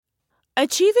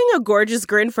Achieving a gorgeous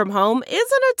grin from home isn't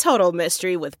a total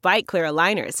mystery with Byte Clear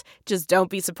aligners. Just don't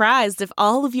be surprised if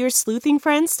all of your sleuthing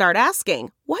friends start asking,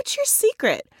 "What's your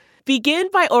secret?" Begin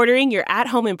by ordering your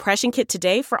at-home impression kit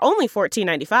today for only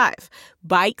 $14.95.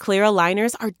 Byte Clear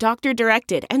aligners are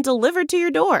doctor-directed and delivered to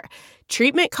your door.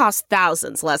 Treatment costs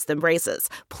thousands less than braces.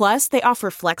 Plus, they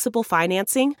offer flexible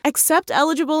financing, accept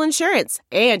eligible insurance,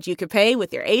 and you can pay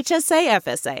with your HSA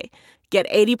FSA. Get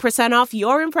 80% off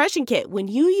your impression kit when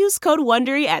you use code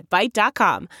WONDERY at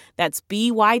Byte.com. That's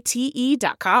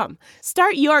BYTE.com.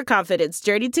 Start your confidence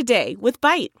journey today with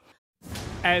Byte.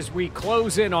 As we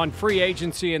close in on free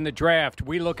agency and the draft,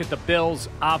 we look at the Bills'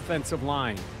 offensive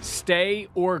line. Stay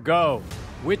or go?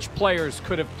 Which players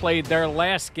could have played their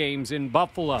last games in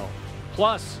Buffalo?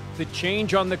 Plus, the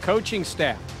change on the coaching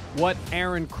staff. What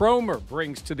Aaron Kromer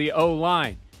brings to the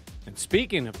O-line. And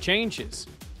speaking of changes,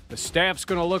 the staff's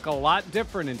going to look a lot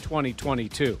different in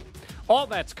 2022. All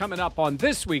that's coming up on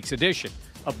this week's edition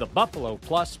of the Buffalo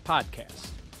Plus Podcast.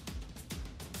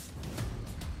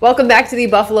 Welcome back to the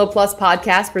Buffalo Plus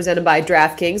Podcast presented by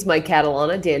DraftKings. Mike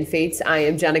Catalana, Dan Fates. I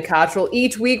am Jenna Cottrell.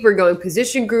 Each week we're going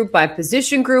position group by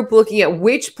position group, looking at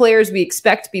which players we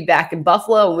expect to be back in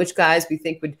Buffalo and which guys we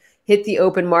think would hit the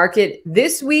open market.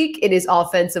 This week it is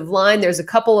offensive line. There's a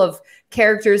couple of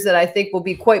characters that I think will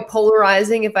be quite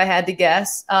polarizing if I had to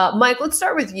guess. Mike, let's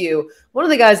start with you. One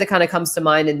of the guys that kind of comes to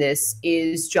mind in this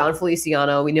is Jon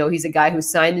Feliciano. We know he's a guy who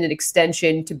signed an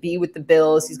extension to be with the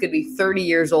Bills. He's going to be 30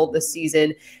 years old this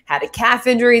season, had a calf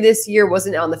injury this year,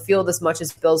 wasn't on the field as much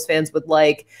as Bills fans would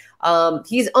like.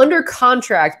 He's under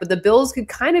contract, but the Bills could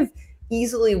kind of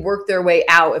easily work their way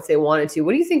out if they wanted to.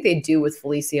 What do you think they do with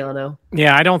Feliciano?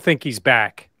 Yeah, I don't think he's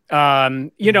back. I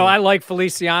like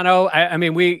Feliciano. I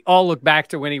mean, we all look back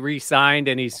to when he re-signed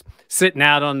and he's sitting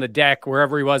out on the deck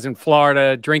wherever he was in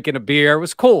Florida, drinking a beer. It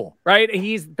was cool, right?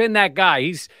 He's been that guy.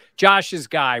 He's Josh's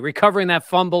guy, recovering that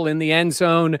fumble in the end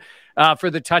zone for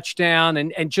the touchdown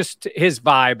and just his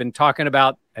vibe and talking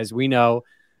about, as we know,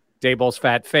 Daboll's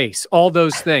fat face, all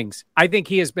those things. I think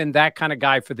he has been that kind of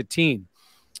guy for the team.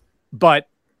 But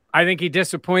I think he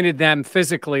disappointed them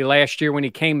physically last year when he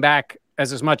came back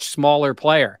as a much smaller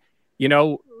player. You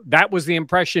know, that was the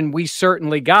impression we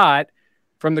certainly got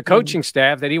from the coaching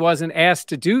staff, that he wasn't asked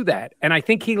to do that. And I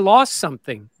think he lost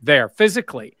something there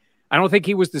physically. I don't think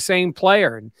he was the same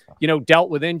player and, dealt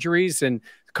with injuries and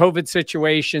COVID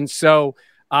situations. So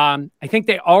I think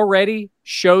they already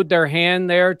showed their hand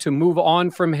there to move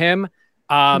on from him.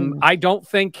 I don't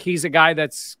think he's a guy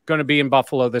that's going to be in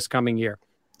Buffalo this coming year.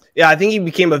 Yeah, I think he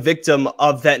became a victim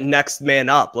of that next man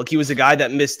up. Look, he was a guy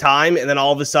that missed time, and then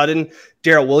all of a sudden,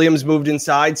 Darrell Williams moved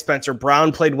inside. Spencer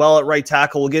Brown played well at right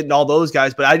tackle. We'll get into all those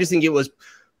guys, but I just think it was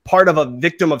part of a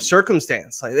victim of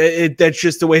circumstance. That's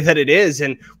just the way that it is.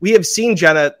 And we have seen,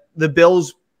 Jenna, the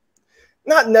Bills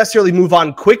not necessarily move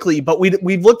on quickly, but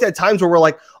we've looked at times where we're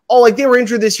like, they were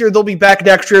injured this year, they'll be back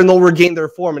next year, and they'll regain their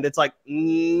form. And it's like,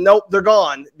 nope, they're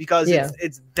gone because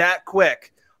it's that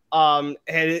quick.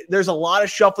 There's a lot of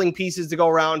shuffling pieces to go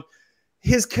around.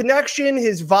 His connection,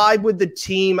 his vibe with the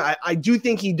team, I do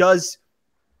think he does.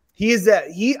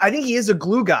 I think he is a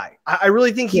glue guy. I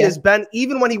really think he has been,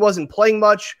 even when he wasn't playing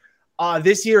much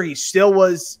this year, he still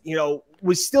was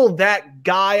still that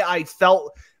guy. I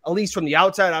felt, at least from the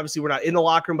outside, obviously we're not in the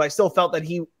locker room, but I still felt that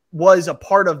he was a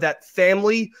part of that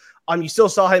family. You still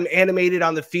saw him animated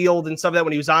on the field and stuff like that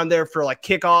when he was on there for like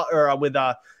kickoff or with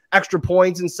extra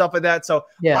points and stuff like that. So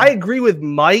I agree with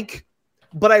Mike,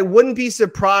 but I wouldn't be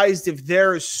surprised if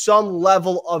there is some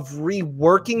level of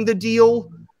reworking the deal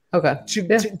to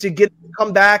get him to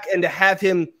come back and to have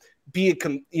him be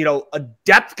a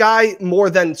depth guy more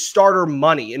than starter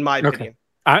money, in my opinion.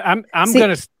 I'm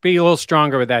going to be a little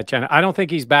stronger with that, Jenna. I don't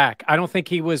think he's back. I don't think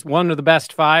he was one of the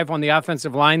best five on the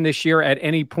offensive line this year at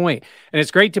any point. And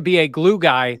it's great to be a glue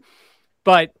guy,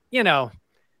 but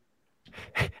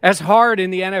as hard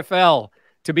in the NFL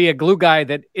to be a glue guy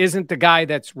that isn't the guy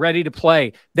that's ready to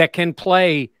play, that can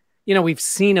play. We've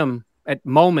seen him at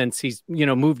moments. He's,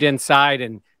 moved inside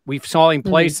and we saw him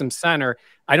play some center.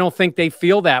 I don't think they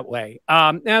feel that way.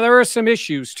 Now there are some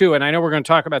issues too. And I know we're going to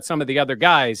talk about some of the other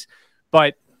guys,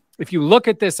 but if you look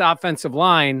at this offensive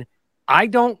line, I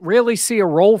don't really see a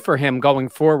role for him going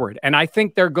forward. And I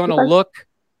think they're going to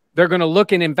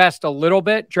look and invest a little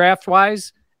bit draft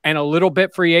wise and a little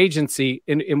bit free agency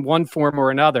in one form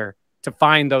or another to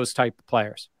find those type of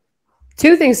players.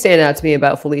 Two things stand out to me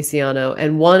about Feliciano,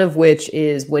 and one of which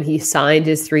is when he signed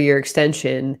his 3-year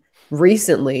extension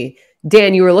recently.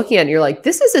 Dan, you were looking at it and you're like,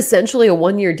 this is essentially a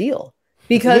 1-year deal.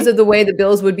 because of the way the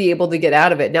Bills would be able to get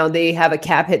out of it. Now they have a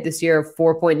cap hit this year of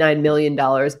 $4.9 million,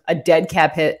 a dead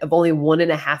cap hit of only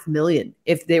 $1.5 million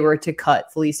if they were to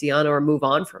cut Feliciano or move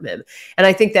on from him. And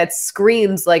I think that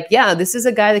screams like, yeah, this is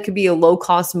a guy that could be a low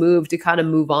cost move to kind of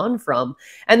move on from.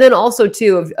 And then also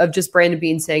too, of just Brandon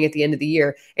Beane saying at the end of the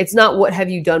year, it's not what have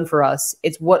you done for us?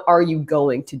 It's what are you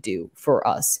going to do for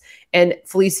us? And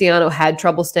Feliciano had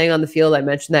trouble staying on the field. I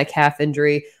mentioned that calf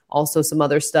injury, also some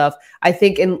other stuff. I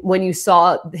think when you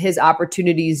saw his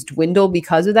opportunities dwindle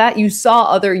because of that, you saw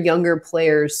other younger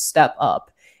players step up.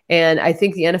 And I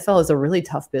think the NFL is a really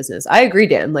tough business. I agree,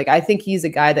 Dan. Like, I think he's a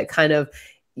guy that kind of,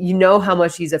 you know how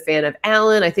much he's a fan of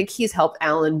Allen. I think he's helped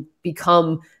Allen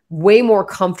become way more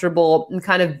comfortable and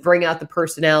kind of bring out the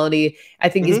personality. I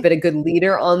think he's been a good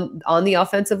leader on the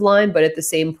offensive line, but at the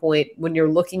same point, when you're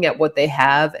looking at what they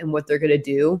have and what they're going to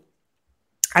do,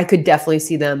 I could definitely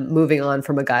see them moving on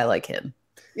from a guy like him.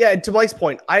 Yeah, to Mike's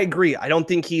point, I agree. I don't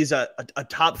think he's a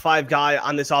top 5 guy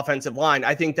on this offensive line.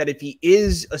 I think that if he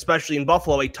is, especially in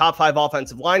Buffalo, a top 5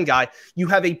 offensive line guy, you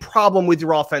have a problem with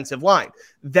your offensive line.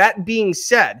 That being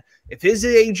said, if his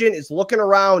agent is looking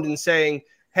around and saying,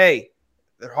 hey,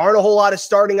 there aren't a whole lot of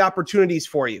starting opportunities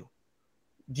for you.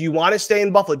 Do you want to stay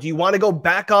in Buffalo? Do you want to go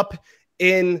back up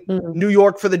in New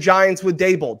York for the Giants with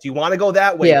Dable? Do you want to go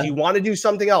that way? Yeah. Do you want to do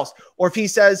something else? Or if he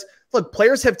says, look,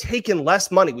 players have taken less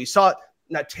money. We saw it,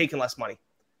 not taken less money.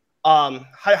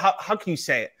 How can you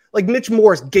say it? Like Mitch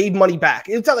Morse gave money back.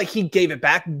 It's not like he gave it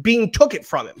back. Beane took it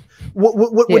from him.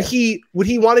 Would he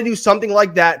want to do something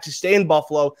like that to stay in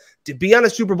Buffalo, to be on a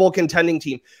Super Bowl contending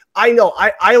team? I know.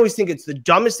 I always think it's the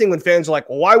dumbest thing when fans are like,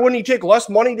 well, why wouldn't he take less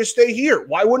money to stay here?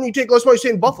 Why wouldn't he take less money to stay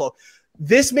in Buffalo?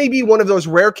 This may be one of those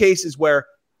rare cases where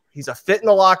he's a fit in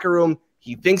the locker room.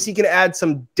 He thinks he can add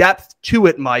some depth to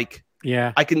it, Mike.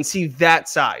 Yeah. I can see that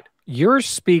side. You're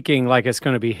speaking like it's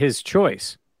going to be his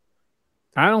choice.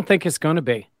 I don't think it's going to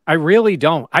be. I really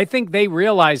don't. I think they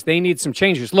realize they need some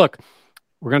changes. Look,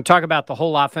 we're going to talk about the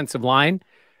whole offensive line,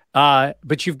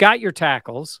 but you've got your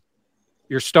tackles,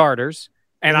 your starters,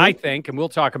 and I think, and we'll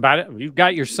talk about it, you've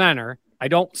got your center. I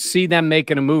don't see them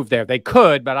making a move there. They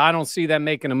could, but I don't see them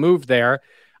making a move there.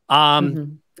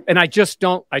 And I just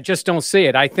don't see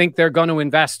it. I think they're going to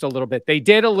invest a little bit. They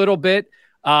did a little bit.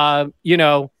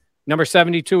 Number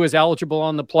 72 is eligible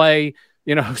on the play,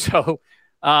 so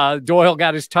Doyle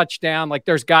got his touchdown. Like,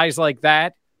 there's guys like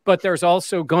that, but there's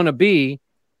also going to be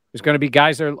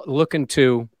guys that are looking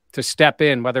to step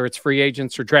in, whether it's free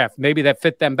agents or draft, maybe that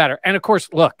fit them better. And of course,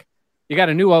 look, you got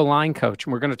a new O-line coach,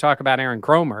 and we're going to talk about Aaron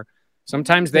Cromer.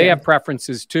 Sometimes they have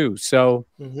preferences too. So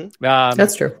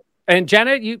that's true. And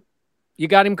Janet, you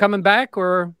got him coming back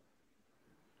or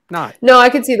not? No, I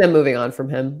could see them moving on from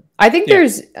him. I think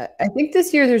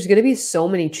this year there's going to be so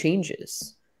many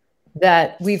changes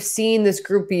that we've seen this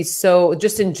group be so,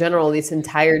 just in general, this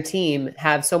entire team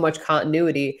have so much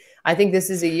continuity. I think this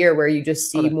is a year where you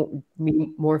just see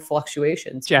more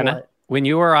fluctuations. Jenna, when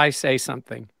you or I say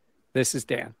something, this is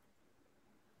Dan.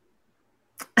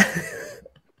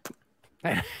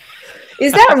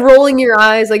 Is that rolling your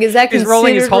eyes? Like, is that he's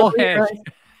rolling his whole head?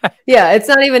 Yeah, it's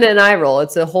not even an eye roll.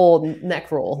 It's a whole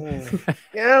neck roll.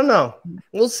 Yeah, I don't know.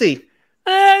 We'll see.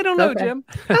 I don't know, Jim.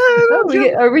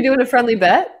 Are we doing a friendly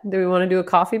bet? Do we want to do a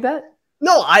coffee bet?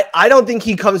 No, I don't think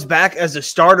he comes back as a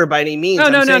starter by any means. No.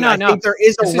 I think there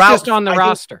is a route just on the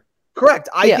roster. Correct.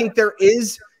 I think there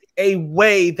is a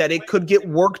way that it could get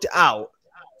worked out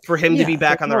for him to be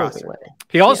back on the roster.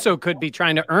 He also could be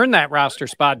trying to earn that roster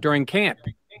spot during camp.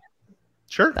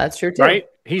 Sure. That's true too. Right?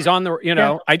 He's on the,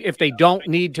 if they don't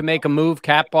need to make a move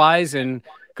cap-wise, and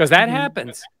because that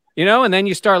happens, and then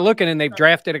you start looking and they've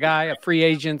drafted a guy, a free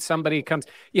agent, somebody comes,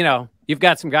 you've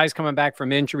got some guys coming back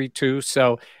from injury too.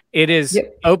 So it is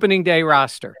opening day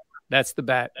roster. That's the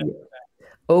bet.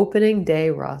 Opening day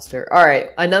roster. All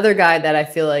right. Another guy that I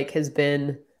feel like has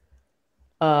been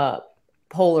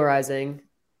polarizing,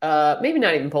 maybe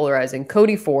not even polarizing.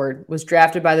 Cody Ford was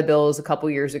drafted by the Bills a couple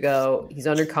years ago. He's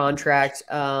under contract.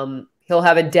 He'll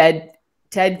have a dead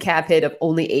cap hit of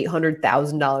only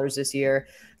 $800,000 this year,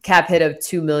 cap hit of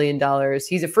 $2 million.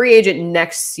 He's a free agent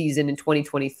next season in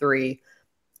 2023.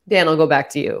 Dan, I'll go back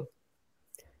to you.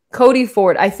 Cody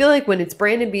Ford, I feel like when it's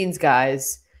Brandon Beane's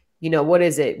guys, what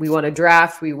is it? We want to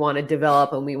draft, we want to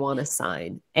develop, and we want to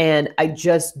sign. And I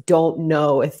just don't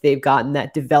know if they've gotten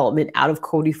that development out of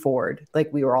Cody Ford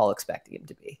like we were all expecting him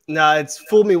to be. No, it's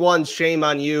fool me once, shame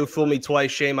on you. Fool me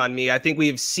twice, shame on me. I think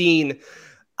we've seen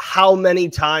how many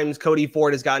times Cody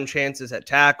Ford has gotten chances at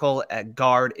tackle, at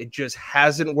guard. It just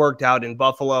hasn't worked out in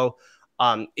Buffalo.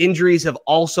 Injuries have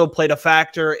also played a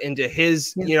factor into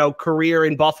his, career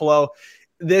in Buffalo.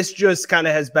 this just kind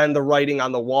of has been the writing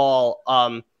on the wall.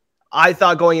 I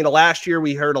thought going into last year,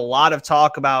 we heard a lot of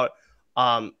talk about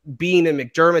Beane and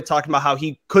McDermott talking about how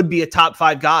he could be a top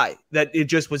 5 guy, that it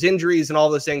just was injuries and all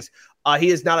those things. He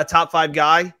is not a top 5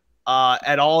 guy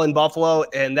at all in Buffalo,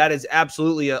 and that is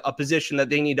absolutely a position that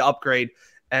they need to upgrade.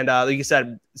 And like you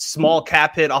said, small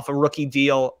cap hit off a rookie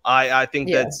deal. I think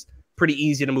that's pretty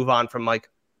easy to move on from, Mike.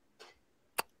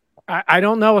 I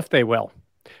don't know if they will.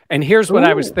 And here's what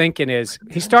I was thinking is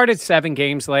he started 7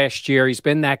 games last year. He's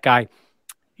been that guy.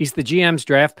 He's the GM's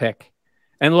draft pick.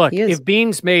 And look, if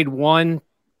Beane's made one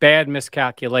bad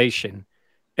miscalculation,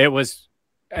 it was,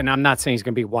 and I'm not saying he's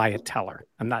going to be Wyatt Teller.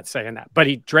 I'm not saying that. But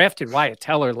he drafted Wyatt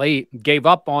Teller late, gave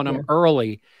up on him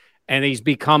early, and he's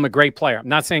become a great player. I'm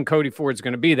not saying Cody Ford's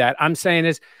going to be that. I'm saying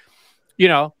is,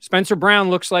 Spencer Brown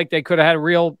looks like they could have had a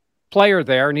real player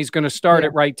there, and he's going to start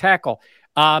at right tackle.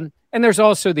 And there's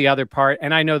also the other part,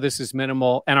 and I know this is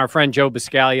minimal, and our friend Joe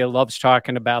Biscaglia loves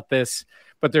talking about this,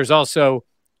 but there's also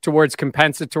towards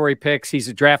compensatory picks. He's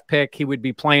a draft pick. He would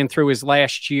be playing through his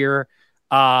last year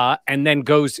and then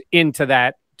goes into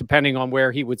that depending on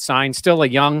where he would sign. Still a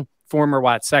young former,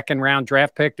 second-round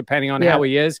draft pick, depending on how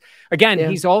he is. Again,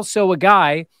 he's also a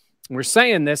guy, we're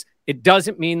saying this, it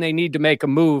doesn't mean they need to make a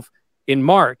move in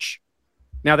March.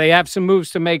 Now, they have some moves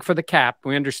to make for the cap.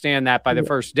 We understand that by the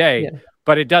first day.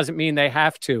 But it doesn't mean they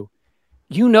have to.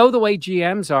 The way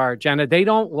GMs are, Jenna, they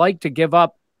don't like to give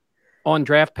up on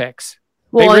draft picks.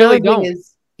 Well, they really don't.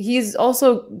 He's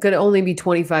also going to only be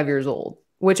 25 years old,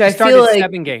 which I feel like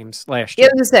 7 games last year.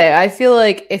 Yeah, I was gonna say, I feel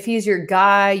like if he's your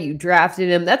guy, you drafted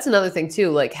him. That's another thing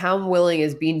too. Like, how willing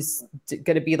is Beane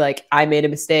going to be? Like, I made a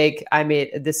mistake.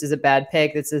 This is a bad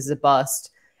pick. This is a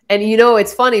bust. And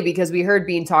it's funny because we heard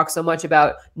Beane talk so much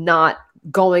about not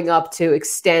going up to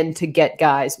extend to get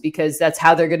guys because that's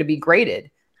how they're going to be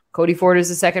graded. Cody Ford is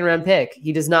a 2nd-round pick.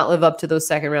 He does not live up to those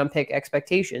 2nd-round pick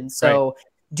expectations. So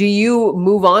do you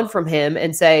move on from him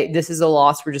and say, this is a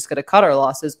loss, we're just going to cut our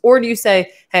losses? Or do you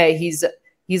say, hey, he's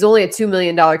only a $2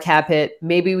 million cap hit.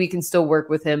 Maybe we can still work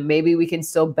with him. Maybe we can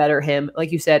still better him.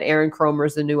 Like you said, Aaron Kromer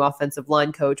is the new offensive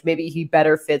line coach. Maybe he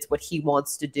better fits what he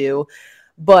wants to do.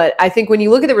 But I think when you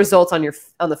look at the results on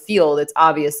the field, it's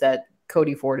obvious that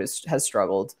Cody Ford has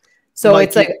struggled. So Mike,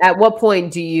 it's like, at what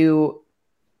point do you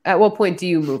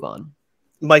move on?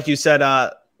 Mike, you said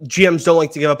GMs don't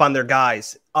like to give up on their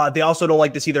guys. They also don't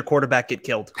like to see their quarterback get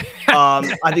killed.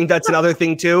 I think that's another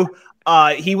thing too.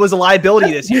 He was a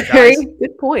liability this year, guys. Very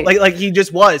good point. Like he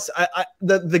just was.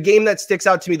 The game that sticks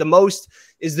out to me the most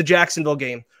is the Jacksonville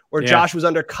game where Josh was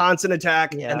under constant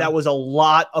attack, and that was a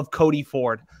lot of Cody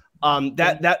Ford.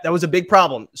 That was a big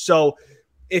problem. So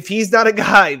if he's not a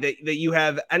guy that you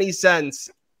have any sense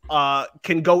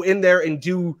can go in there and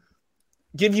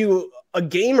give you a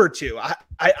game or two,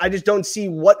 I just don't see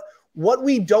what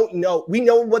we don't know. We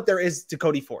know what there is to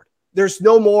Cody Ford. There's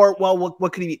no more. Well,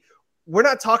 what could he be? We're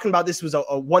not talking about this was a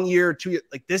 1 year, 2 year.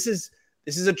 Like this is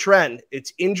a trend.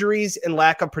 It's injuries and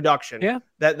lack of production.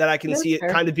 That I can see it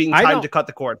kind of being time to cut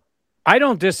the cord. I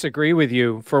don't disagree with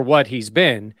you for what he's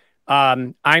been.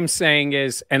 I'm saying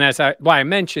is, and I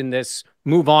mentioned this,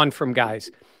 move on from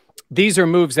guys. These are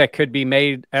moves that could be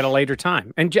made at a later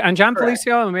time. And John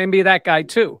Felicio may be that guy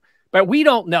too. But we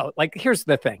don't know. Like, here's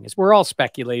the thing is we're all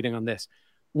speculating on this.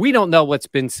 We don't know what's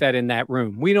been said in that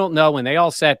room. We don't know when they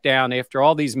all sat down after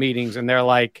all these meetings and they're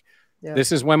like,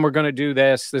 this is when we're going to do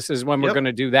this. This is when we're going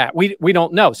to do that. We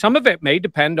don't know. Some of it may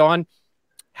depend on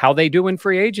how they do in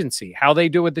free agency, how they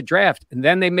do with the draft. And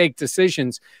then they make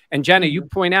decisions. And Jenna, you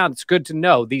point out, it's good to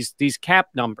know these cap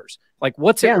numbers. Like,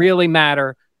 what's it really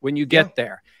matter when you get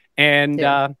there? And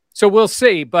so we'll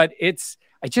see. But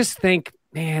I just think,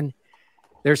 man,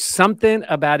 there's something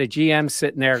about a GM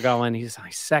sitting there going, he's a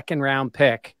 2nd-round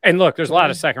pick. And look, there's a lot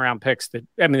of 2nd-round picks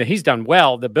he's done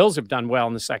well. The Bills have done well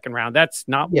in the 2nd round. That's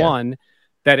not one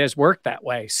that has worked that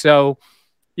way. So,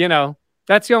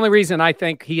 that's the only reason I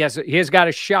think he has got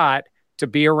a shot to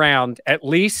be around, at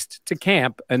least to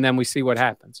camp, and then we see what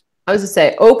happens. I was going to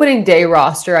say, opening day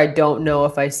roster, I don't know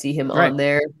if I see him on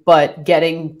there, but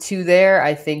getting to there,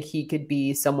 I think he could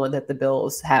be someone that the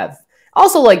Bills have.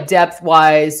 Also, like,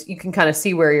 depth-wise, you can kind of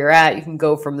see where you're at. You can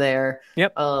go from there.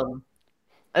 Yep.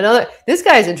 This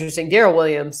guy is interesting. Darrell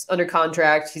Williams, under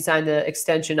contract. He signed an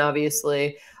extension,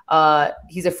 obviously.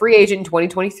 He's a free agent in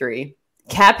 2023.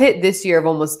 Cap hit this year of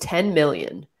almost $10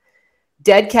 million.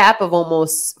 Dead cap of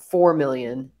almost $4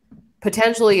 million.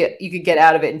 Potentially, you could get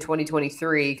out of it in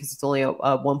 2023 because it's only a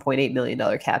 $1.8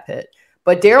 million cap hit.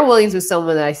 But Darrell Williams was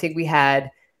someone that I think we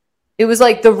had. It was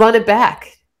like the run it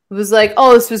back. It was like,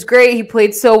 oh, this was great. He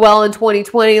played so well in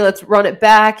 2020. Let's run it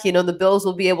back. You know, the Bills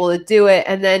will be able to do it.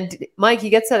 And then Mike, he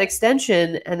gets that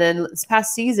extension. And then this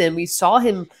past season, we saw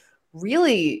him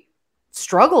really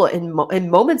struggle in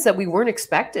moments that we weren't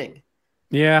expecting.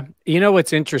 Yeah. You know,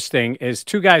 what's interesting is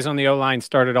two guys on the O-line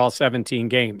started all 17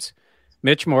 games,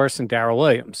 Mitch Morse and Darrell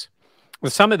Williams.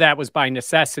 Well, some of that was by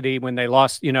necessity when they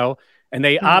lost, you know, and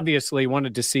they obviously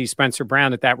wanted to see Spencer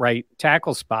Brown at that right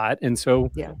tackle spot. And so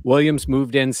Williams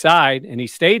moved inside and he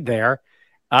stayed there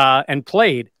and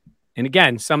played. And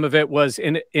again, some of it was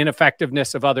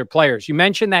ineffectiveness of other players. You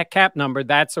mentioned that cap number.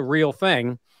 That's a real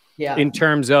thing in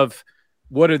terms of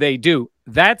what do they do?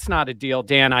 That's not a deal,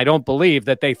 Dan, I don't believe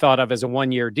that they thought of as a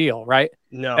 1-year deal, right?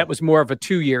 No. That was more of a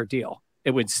 2-year deal,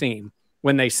 it would seem,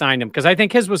 when they signed him. Because I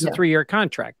think his was a 3-year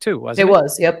contract too, wasn't it? It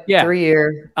was, yep. Yeah.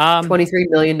 3-year, $23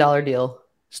 million deal.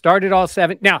 Started all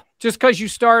 7. Now, just because you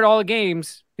start all the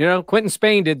games, you know, Quentin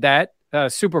Spain did that.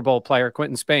 Super Bowl player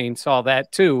Quentin Spain saw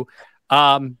that too.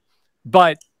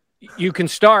 But you can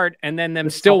start and then them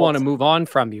still want to move on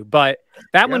from you. But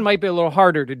that one might be a little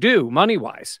harder to do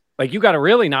money-wise. Like, you got to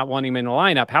really not want him in the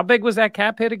lineup. How big was that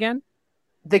cap hit again?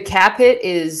 The cap hit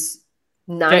is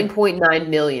 $9.9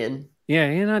 million.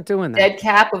 Yeah, you're not doing that. Dead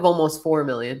cap of almost $4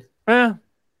 million. Yeah.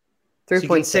 3.6. So you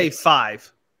can save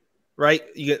 5, right?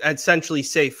 You can essentially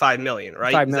save $5 million,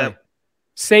 right? $5 million.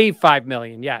 Save $5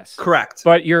 million, yes. Correct.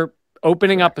 But you're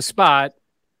opening up a spot,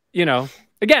 you know.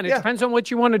 Again, it depends on what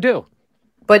you want to do.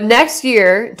 But next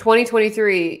year,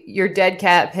 2023, your dead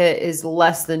cap hit is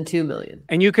less than $2 million.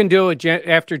 And you can do it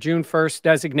after June 1st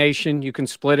designation. You can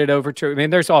split it over to, I mean,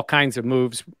 there's all kinds of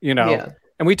moves, you know. Yeah.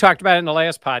 And we talked about it in the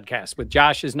last podcast with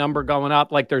Josh's number going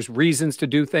up. Like, there's reasons to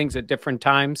do things at different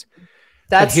times.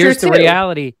 That's true. Here's the too.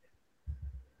 reality.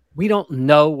 We don't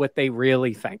know what they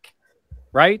really think,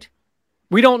 right?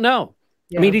 We don't know.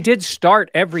 Yeah. I mean, he did start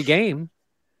every game.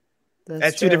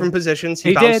 At 2 different positions.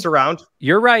 He bounced around.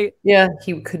 You're right. Yeah,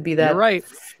 he could be that. You're right.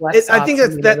 I think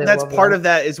that's part of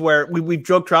that is where we've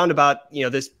joked around about, you know,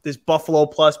 this Buffalo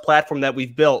Plus platform that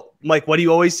we've built. Mike, what do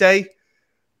you always say?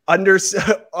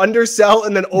 Undersell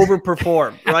and then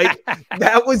overperform, right?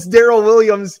 That was Darrell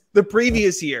Williams the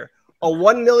previous year. A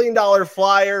 $1 million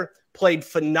flyer, played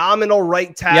phenomenal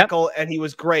right tackle, and he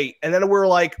was great. And then we're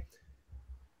like,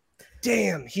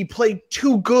 damn, he played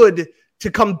too good to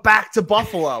come back to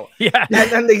Buffalo. Yeah. And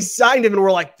then they signed him and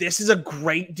we're like, this is a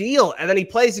great deal. And then he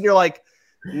plays and you're like,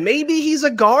 maybe he's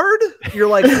a guard. You're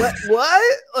like,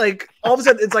 what? Like, all of a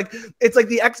sudden it's like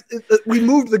we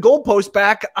moved the goalpost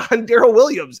back on Darrell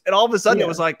Williams. And all of a sudden it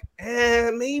was like,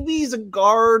 maybe he's a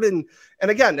guard. And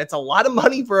again, that's a lot of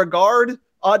money for a guard.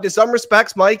 To some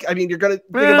respects, Mike, I mean, you're going to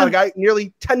think about a guy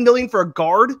nearly $10 million for a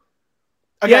guard.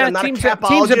 Again, teams have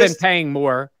been paying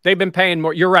more. They've been paying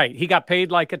more. You're right. He got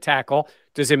paid like a tackle.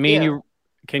 Does it mean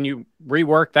can you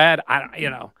rework that?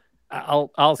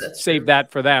 I'll save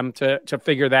that for them to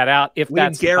figure that out. If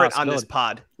that's Garrett on this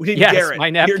pod, we need Garrett,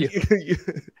 my nephew.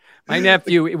 My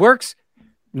nephew. It works.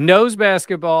 Knows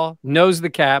basketball. Knows the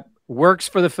cap. Works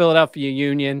for the Philadelphia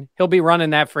Union. He'll be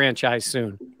running that franchise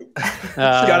soon.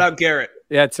 Shout out Garrett.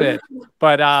 That's it.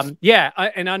 But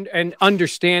and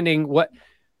understanding what.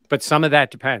 But some of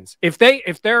that depends. If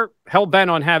they're hell bent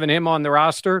on having him on the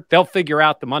roster, they'll figure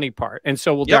out the money part, and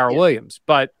so will Darrell Williams.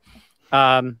 But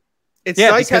it's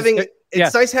nice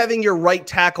having your right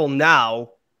tackle now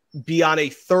be on a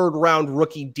 3rd round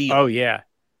rookie deal. Oh yeah,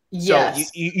 so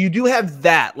you do have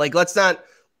that. Like, let's not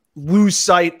lose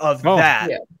sight of that.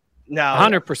 Yeah. Now,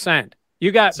 100%.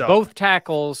 You got both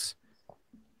tackles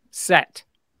set,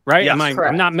 right? Yes,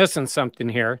 I'm not missing something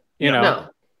here. You know,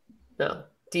 no.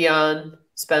 Dion.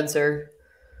 Spencer.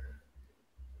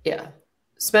 Yeah.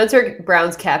 Spencer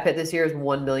Brown's cap hit this year is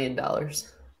 $1 million.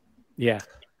 Yeah.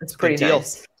 That's pretty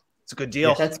nice. It's a good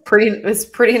deal. It's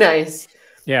pretty nice.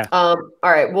 Yeah. All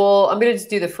right. Well, I'm going to just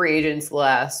do the free agents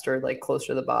last, or like closer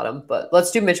to the bottom, but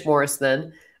let's do Mitch Morse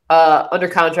then. Under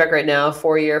contract right now,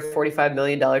 4-year, $45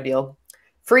 million deal.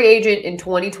 Free agent in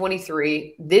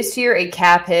 2023. This year, a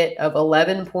cap hit of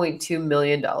 $11.2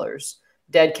 million.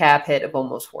 Dead cap hit of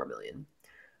almost $4 million.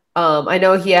 I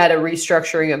know he had a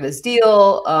restructuring of his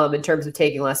deal in terms of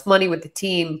taking less money with the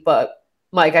team, but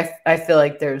Mike, I feel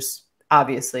like there's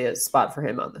obviously a spot for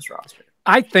him on this roster.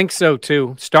 I think so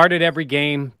too. Started every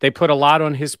game. They put a lot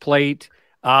on his plate.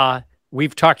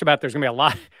 We've talked about there's going to be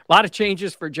a lot of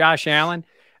changes for Josh Allen.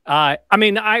 I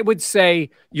mean, I would say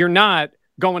you're not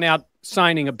going out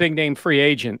signing a big name free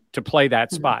agent to play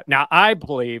that spot. Now, I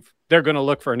believe they're going to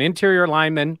look for an interior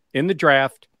lineman in the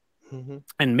draft,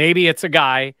 and maybe it's a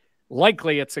guy.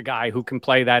 Likely it's a guy who can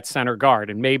play that center guard,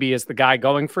 and maybe is the guy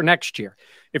going for next year.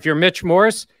 If you're Mitch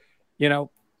Morse, you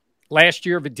know, last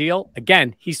year of a deal.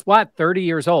 Again, he's what, 30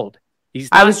 years old. He's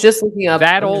I was just looking up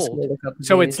that old.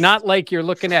 So it's not like you're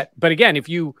looking at, but again,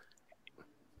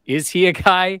 is he a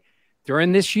guy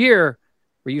during this year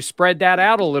where you spread that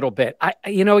out a little bit?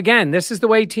 Again, this is the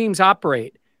way teams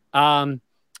operate.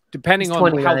 Depending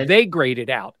on how they grade it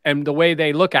out and the way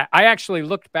they look at. I actually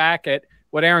looked back at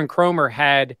what Aaron Kromer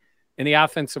had in the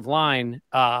offensive line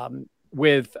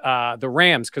with the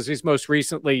Rams, because he's most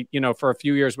recently, for a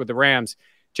few years with the Rams.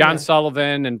 John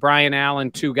Sullivan and Brian Allen,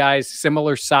 two guys,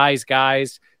 similar size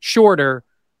guys, shorter.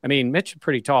 I mean, Mitch is a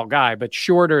pretty tall guy, but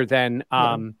shorter than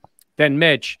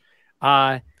Mitch.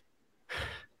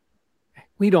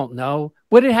 We don't know.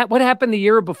 What happened the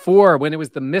year before when it was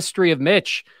the mystery of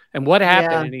Mitch and what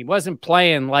happened and he wasn't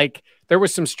playing? Like, there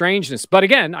was some strangeness. But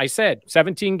again, I said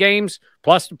 17 games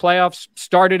plus the playoffs,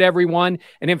 started every one.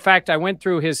 And in fact, I had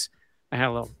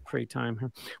a little free time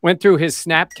here. Went through his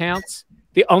snap counts.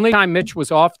 The only time Mitch was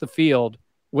off the field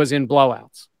was in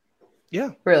blowouts. Yeah.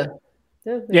 Really?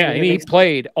 Yeah, and he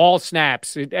played all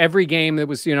snaps. Every game that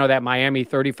was, that Miami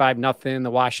 35-0,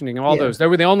 the Washington, all those. They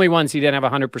were the only ones he didn't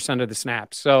have 100% of the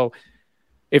snaps. So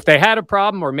if they had a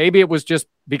problem, or maybe it was just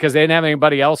because they didn't have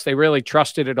anybody else they really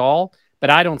trusted at all, but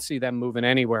I don't see them moving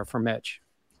anywhere for Mitch.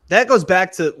 That goes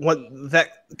back to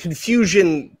that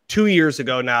confusion 2 years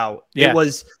ago now. Yeah.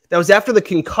 That was after the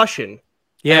concussion.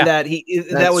 Yeah,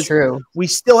 and that was true. We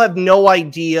still have no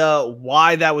idea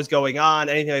why that was going on,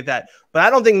 anything like that. But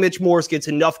I don't think Mitch Morse gets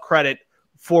enough credit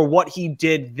for what he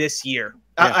did this year.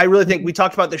 Yeah. I really think we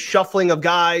talked about the shuffling of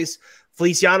guys,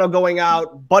 Feliciano going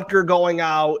out, Butker going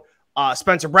out,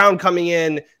 Spencer Brown coming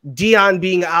in, Dion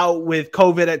being out with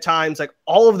COVID at times, like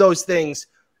all of those things.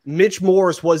 Mitch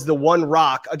Morse was the one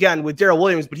rock, again, with Darrell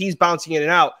Williams, but he's bouncing in and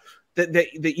out.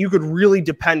 That you could really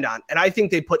depend on. And I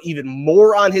think they put even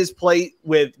more on his plate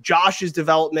with Josh's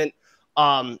development.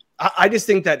 I just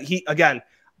think that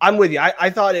I'm with you. I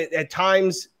thought at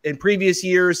times in previous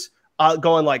years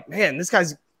going like, man, this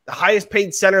guy's the highest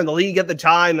paid center in the league at the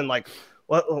time. And like,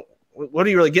 what are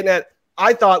you really getting at?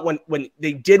 I thought when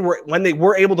they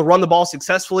were able to run the ball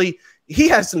successfully, he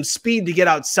has some speed to get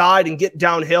outside and get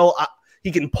downhill.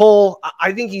 He can pull.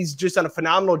 I think he's just done a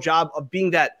phenomenal job of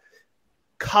being that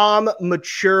calm,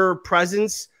 mature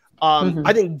presence.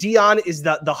 I think Dion is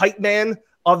the hype man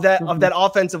of that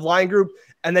offensive line group.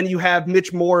 And then you have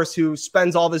Mitch Morse, who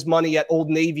spends all of his money at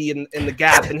Old Navy in the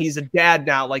Gap, and he's a dad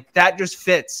now. Like, that just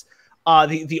fits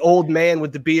the old man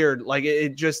with the beard. Like,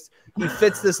 he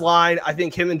fits this line. I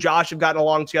think him and Josh have gotten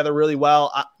along together really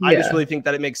well. I just really think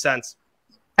that it makes sense.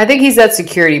 I think he's that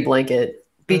security blanket.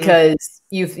 Because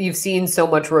you've seen so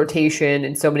much rotation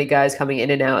and so many guys coming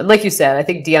in and out. And like you said, I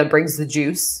think Dion brings the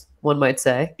juice, one might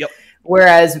say. Yep.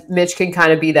 Whereas Mitch can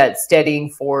kind of be that steadying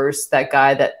force, that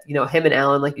guy that, him and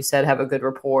Allen, like you said, have a good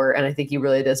rapport. And I think he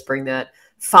really does bring that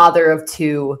father of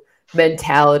two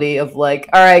mentality of like,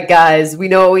 all right, guys, we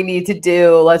know what we need to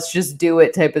do. Let's just do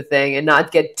it type of thing and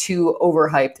not get too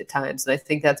overhyped at times. And I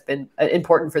think that's been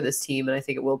important for this team. And I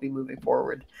think it will be moving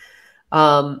forward.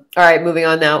 All right, moving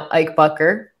on now. Ike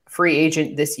Butker, free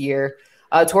agent this year.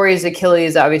 Tore his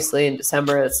Achilles, obviously, in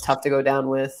December. It's tough to go down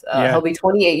with. He'll be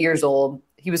 28 years old.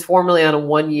 He was formerly on a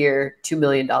 1-year, $2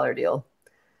 million deal.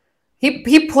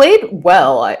 He played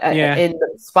well in the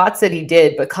spots that he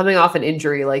did, but coming off an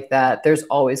injury like that, there's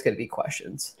always going to be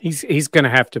questions. He's going to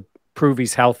have to prove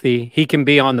he's healthy. He can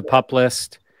be on the PUP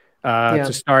list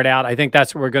to start out. I think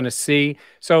that's what we're going to see.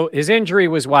 So his injury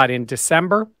was in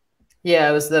December? Yeah,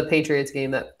 it was the Patriots game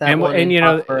that and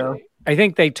I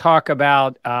think they talk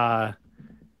about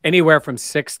anywhere from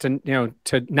 6 to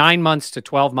 9 months to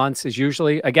 12 months is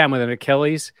usually, again, with an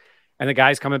Achilles, and the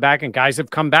guy's coming back, and guys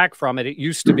have come back from it. It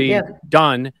used to be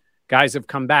done. Guys have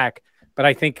come back, but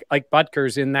I think like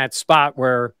Butker's in that spot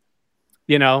where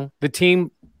the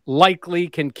team likely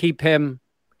can keep him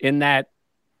in that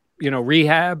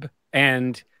rehab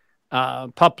and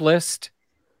PUP list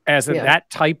as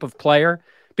that type of player.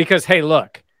 Because, hey,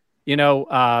 look,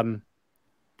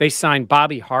 they signed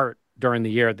Bobby Hart during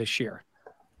the year this year.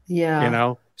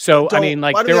 Yeah. So, I mean,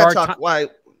 like, there are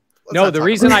the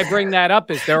reason I bring that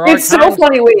up is there are It's so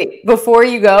funny. Wait, before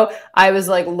you go, I was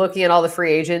like looking at all the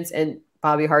free agents and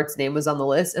Bobby Hart's name was on the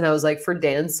list. And I was like, for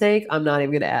Dan's sake, I'm not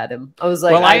even going to add him. I was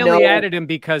like, I only added him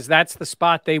because that's the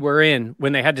spot they were in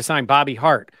when they had to sign Bobby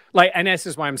Hart. Like, and this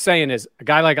is what I'm saying is a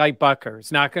guy like Ike Butker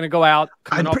is not going to go out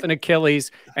coming off an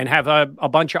Achilles and have a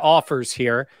bunch of offers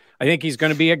here. I think he's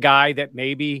going to be a guy that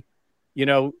maybe,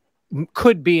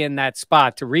 could be in that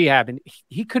spot to rehab. And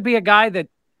he could be a guy that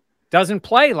doesn't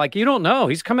play. Like, you don't know.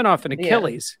 He's coming off an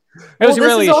Achilles. It was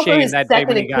really a shame that day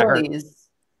when he got hurt.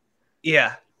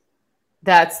 Yeah.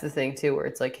 That's the thing too, where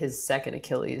it's like his second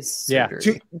Achilles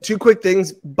surgery. Two quick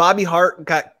things. Bobby Hart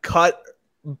got cut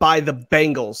by the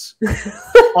Bengals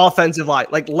offensive line.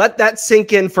 Like, let that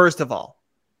sink in, first of all.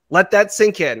 Let that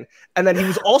sink in. And then he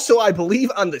was also, I believe,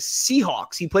 on the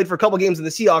Seahawks. He played for a couple games in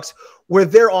the Seahawks where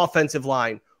their offensive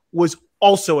line was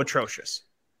also atrocious.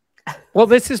 Well,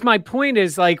 this is my point,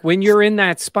 is like, when you're in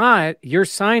that spot, you're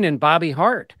signing Bobby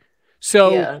Hart.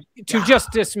 So to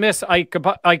just dismiss Ike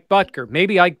Butker,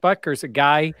 maybe Ike Butker's a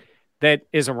guy that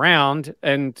is around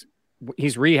and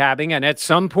he's rehabbing, and at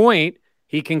some point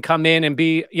he can come in and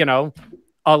be,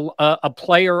 a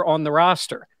player on the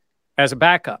roster as a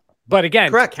backup. But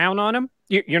again, count on him.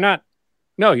 You're not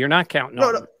counting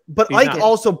on him. But He's Ike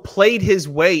also played his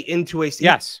way into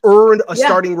earned a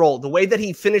starting role. The way that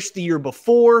he finished the year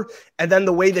before, and then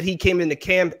the way that he came into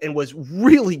camp and was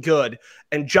really good.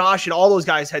 And Josh and all those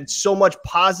guys had so much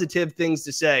positive things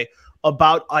to say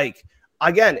about Ike.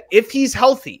 Again, if he's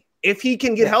healthy, if he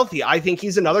can get healthy, I think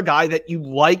he's another guy that you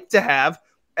like to have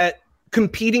at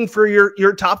competing for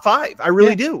your top five. I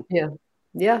really do.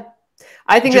 Yeah.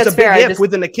 I think just that's a big fair. If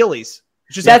with an Achilles.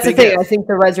 That's the thing. I think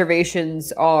the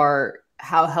reservations are,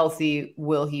 how healthy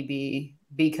will he be?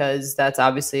 Because that's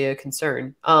obviously a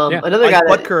concern. Another guy,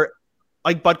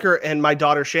 Ike Butker and my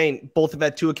daughter Shane both have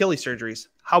had 2 Achilles surgeries.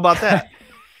 How about that?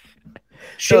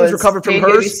 Shane's recovered from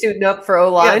hers. Suiting up for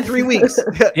O-line. 3 weeks.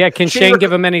 Can Shane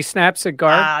give him any snaps at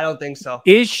guard? I don't think so.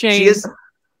 Is Shane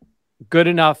good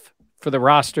enough for the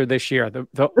roster this year,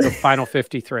 the final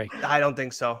 53? I don't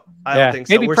think so. I don't think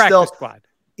so. Maybe practice squad.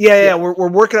 We're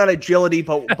working on agility,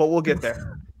 but we'll get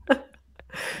there.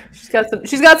 She's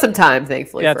got some time,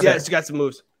 thankfully. She's got some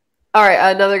moves. All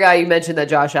right, another guy you mentioned that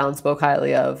Josh Allen spoke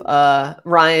highly of,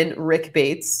 Rick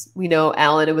Bates. We know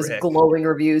Allen, it was glowing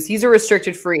reviews. He's a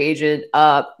restricted free agent.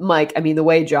 Mike, I mean, the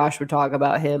way Josh would talk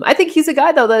about him, I think he's a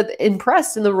guy, though, that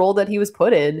impressed in the role that he was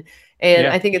put in. And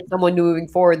I think it's someone moving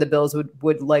forward the Bills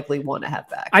would likely want to have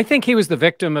back. I think he was the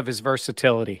victim of his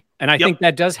versatility. And I think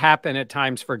that does happen at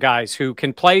times for guys who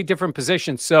can play different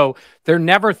positions. So they're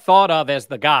never thought of as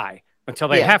the guy until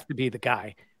they have to be the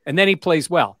guy. And then he plays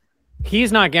well.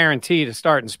 He's not guaranteed a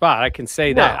starting spot. I can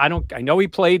say that. I know he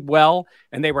played well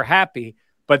and they were happy,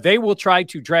 but they will try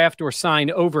to draft or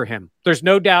sign over him. There's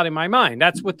no doubt in my mind.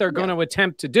 That's what they're going to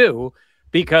attempt to do,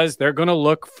 because they're going to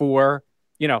look for,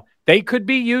 they could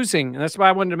be using, and that's why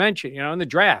I wanted to mention, in the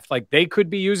draft, like they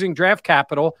could be using draft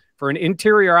capital for an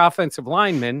interior offensive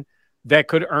lineman that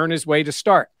could earn his way to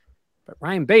start. But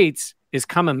Ryan Bates is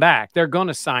coming back. They're going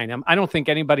to sign him. I don't think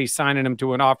anybody's signing him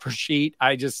to an offer sheet.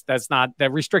 That's not,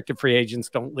 the restricted free agents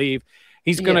don't leave.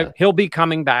 He'll be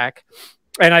coming back.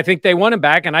 And I think they want him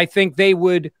back. And I think they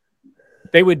would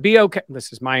be okay.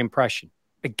 This is my impression.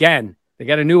 Again, they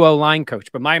got a new O-line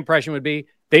coach, but my impression would be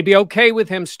they'd be okay with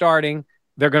him starting.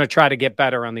 They're going to try to get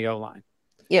better on the O-line.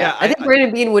 Yeah, I think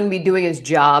Brandon Beane wouldn't be doing his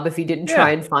job if he didn't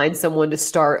try and find someone to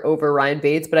start over Ryan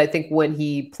Bates. But I think when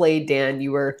he played, Dan,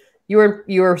 you were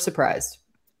surprised.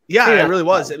 Yeah, I really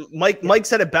was. Mike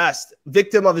said it best.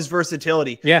 Victim of his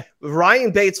versatility. Yeah.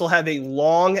 Ryan Bates will have a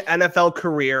long NFL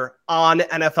career on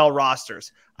NFL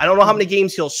rosters. I don't know how many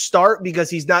games he'll start, because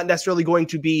he's not necessarily going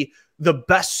to be the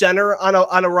best center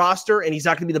on a roster, and he's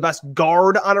not going to be the best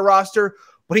guard on a roster,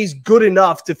 but he's good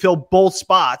enough to fill both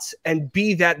spots and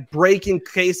be that break in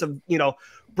case of,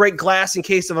 break glass in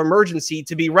case of emergency,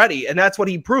 to be ready. And that's what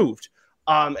he proved.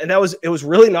 And it was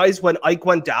really nice when Ike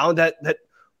went down that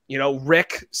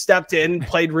Rick stepped in and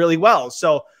played really well.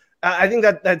 So I think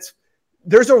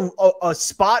there's a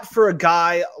spot for a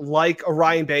guy like a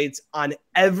Ryan Bates on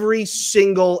every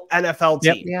single NFL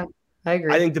team. Yeah, I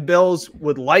agree. I think the Bills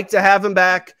would like to have him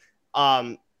back,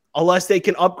 unless they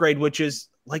can upgrade, which is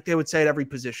like they would say at every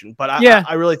position. But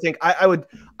I really think I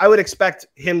would expect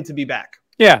him to be back.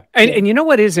 Yeah. And you know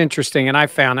what is interesting, and I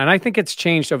found, and I think it's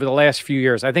changed over the last few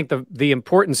years, I think the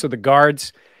importance of the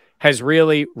guards has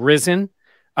really risen.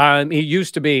 He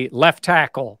used to be left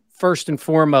tackle, first and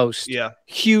foremost. Yeah.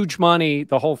 Huge money,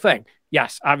 the whole thing.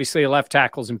 Yes, obviously a left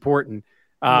tackle is important.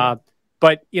 But,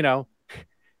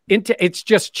 it's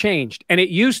just changed. And it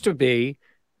used to be,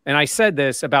 and I said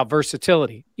this about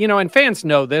versatility, and fans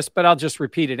know this, but I'll just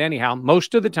repeat it anyhow.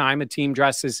 Most of the time, a team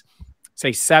dresses,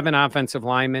 say, 7 offensive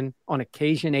linemen, on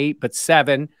occasion 8, but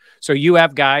 7. So you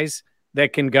have guys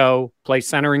that can go play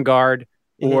center and guard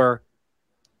or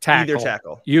tackle. Either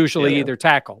tackle. Usually either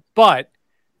tackle. But,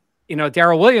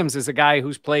 Darrell Williams is a guy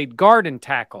who's played guard and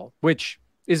tackle, which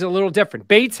is a little different.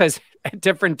 Bates has, at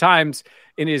different times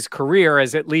in his career,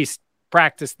 has at least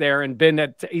practiced there and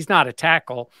he's not a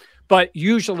tackle. But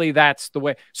usually that's the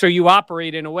way. So you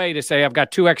operate in a way to say, I've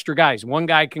got 2 extra guys. One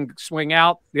guy can swing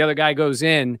out, the other guy goes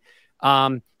in.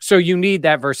 So you need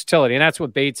that versatility, and that's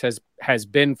what Bates has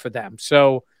been for them.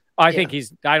 So I think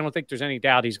I don't think there's any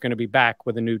doubt he's going to be back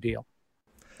with a new deal.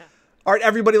 All right,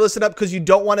 everybody listen up because you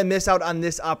don't want to miss out on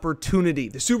this opportunity.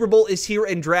 The Super Bowl is here,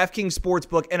 and DraftKings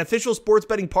Sportsbook, an official sports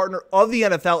betting partner of the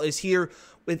NFL, is here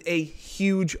with a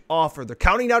huge offer. They're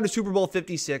counting down to Super Bowl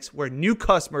 56, where new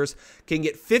customers can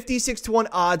get 56-1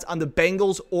 odds on the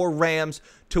Bengals or Rams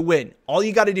to win. All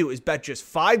you got to do is bet just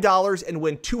 $5 and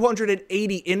win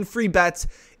 $280 in free bets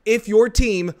if your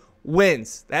team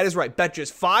wins. That is right. Bet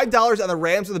just $5 on the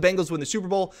Rams or the Bengals to win the Super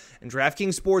Bowl, and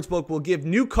DraftKings Sportsbook will give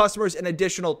new customers an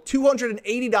additional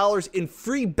 $280 in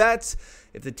free bets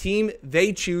if the team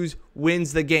they choose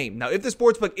wins the game. Now, if the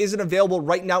Sportsbook isn't available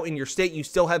right now in your state, you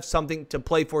still have something to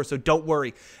play for, so don't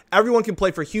worry. Everyone can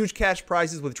play for huge cash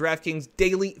prizes with DraftKings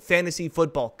daily fantasy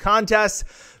football contests.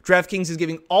 DraftKings is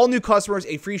giving all new customers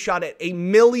a free shot at $1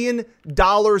 million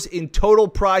in total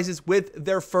prizes with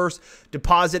their first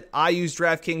deposit. I use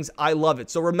DraftKings. I love it.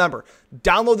 So remember,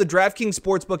 download the DraftKings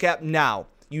Sportsbook app now.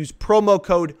 Use promo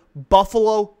code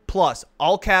Buffalo Plus,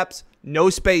 all caps, no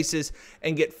spaces,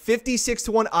 and get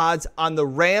 56-1 odds on the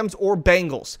Rams or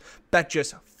Bengals. Bet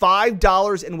just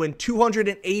 $5 and win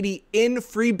 $280 in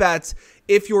free bets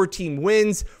if your team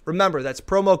wins. Remember, that's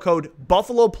promo code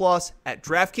Buffalo Plus at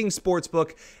DraftKings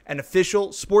Sportsbook, an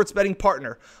official sports betting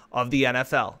partner of the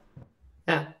NFL.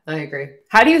 Yeah, I agree.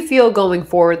 How do you feel going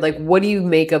forward? Like, what do you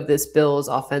make of this Bills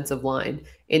offensive line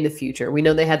in the future? We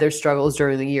know they had their struggles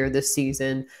during the year this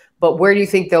season, but where do you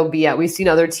think they'll be at? We've seen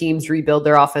other teams rebuild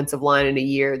their offensive line in a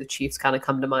year. The Chiefs kind of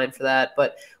come to mind for that.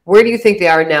 But where do you think they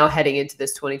are now heading into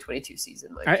this 2022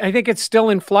 season, Mike? I think it's still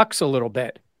in flux a little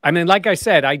bit. I mean, like I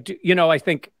said, I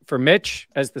think for Mitch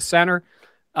as the center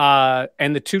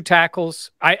and the two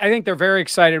tackles, I think they're very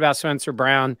excited about Spencer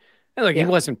Brown. And look, he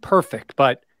wasn't perfect,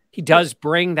 but he does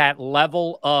bring that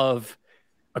level of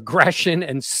aggression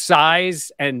and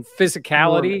size and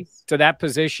physicality to that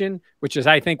position, which is,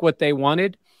 I think, what they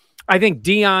wanted. I think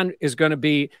Deion is going to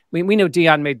be, we know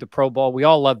Deion made the Pro Bowl. We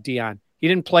all love Deion. He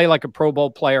didn't play like a Pro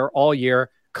Bowl player all year.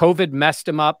 COVID messed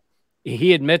him up.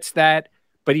 He admits that,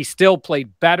 but he still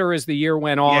played better as the year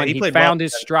went on. He found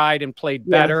his stride and played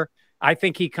better. I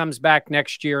think he comes back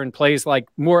next year and plays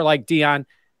more like Deion.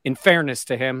 In fairness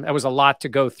to him, that was a lot to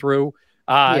go through.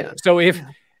 So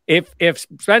if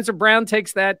Spencer Brown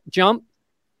takes that jump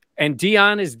and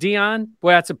Deion is Deion,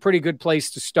 well, that's a pretty good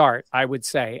place to start, I would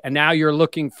say. And now you're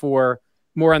looking for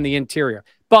more on the interior.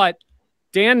 But,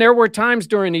 Dan, there were times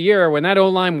during the year when that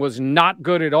O-line was not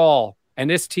good at all. And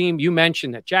this team, you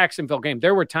mentioned that Jacksonville game,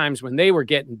 there were times when they were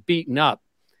getting beaten up.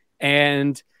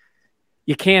 And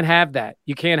you can't have that.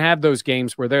 You can't have those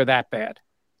games where they're that bad.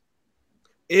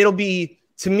 It'll be,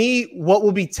 to me, what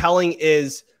will be telling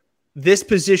is this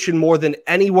position more than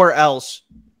anywhere else.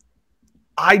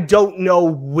 I don't know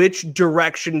which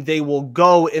direction they will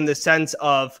go in the sense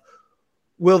of,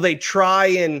 will they try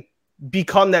and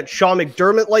become that Sean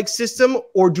McDermott-like system,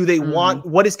 or do they want,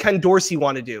 what does Ken Dorsey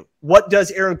want to do? What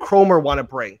does Aaron Cromer want to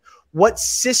bring? What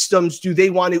systems do they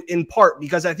want to impart?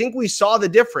 Because I think we saw the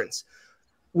difference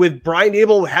with Brian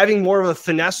Daboll having more of a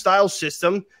finesse style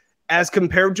system as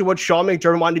compared to what Sean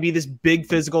McDermott wanted to be, this big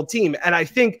physical team. And I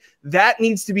think that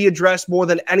needs to be addressed more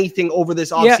than anything over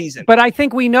this offseason. But I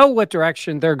think we know what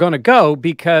direction they're going to go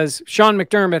because Sean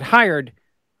McDermott hired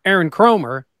Aaron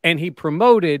Cromer and he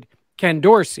promoted Ken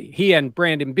Dorsey, he and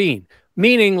Brandon Beane,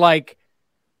 meaning like,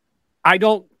 I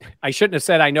shouldn't have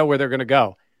said I know where they're going to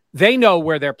go. They know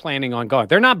where they're planning on going.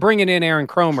 They're not bringing in Aaron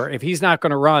Cromer if he's not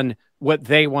going to run what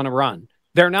they want to run.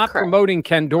 They're not promoting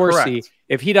Ken Dorsey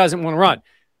if he doesn't want to run.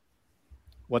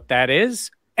 What that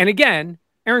is. And again,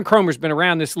 Aaron Cromer's been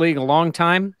around this league a long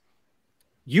time.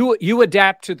 You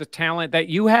adapt to the talent that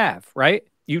you have, right?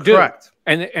 You do. Correct.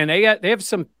 And they have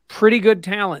some pretty good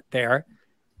talent there,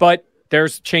 but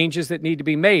there's changes that need to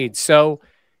be made. So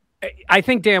I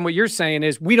think, Dan, what you're saying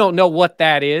is we don't know what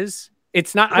that is.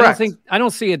 It's not, I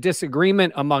don't see a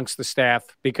disagreement amongst the staff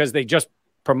because they just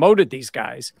promoted these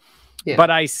guys, but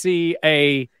I see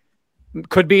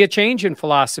could be a change in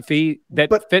philosophy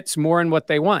that fits more in what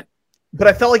they want. But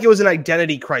I felt like it was an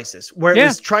identity crisis where it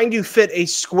was trying to fit a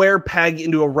square peg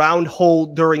into a round hole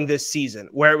during this season,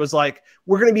 where it was like,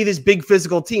 we're going to be this big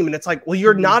physical team. And it's like, well,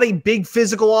 you're not a big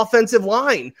physical offensive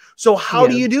line. So how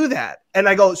do you do that? And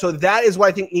I go, so that is what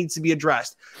I think needs to be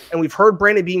addressed. And we've heard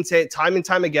Brandon Beane say it time and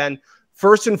time again.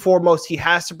 First and foremost, he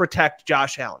has to protect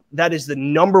Josh Allen. That is the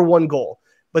number one goal.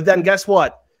 But then guess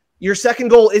what? Your second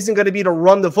goal isn't going to be to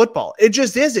run the football. It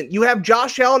just isn't. You have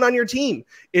Josh Allen on your team.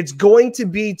 It's going to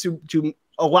be to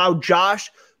allow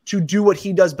Josh to do what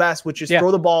he does best, which is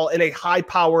throw the ball in a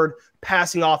high-powered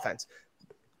passing offense.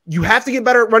 you have to get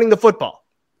better at running the football.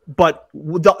 But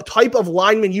the type of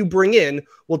lineman you bring in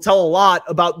will tell a lot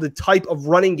about the type of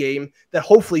running game that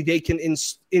hopefully they can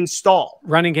install.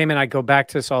 Running game, and I go back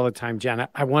to this all the time, Jenna.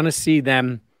 I want to see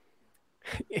them.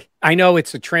 I know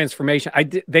it's a transformation.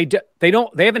 They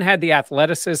haven't had the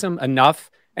athleticism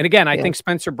enough. And again, I think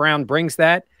Spencer Brown brings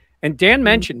that. And Dan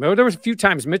mentioned, there was a few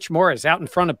times Mitch Morris out in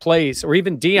front of plays, or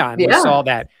even Dion. We saw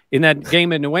that in that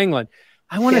game in New England.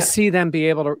 I want to see them be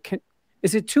able to.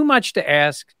 Is it too much to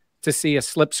ask to see a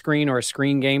slip screen or a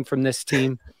screen game from this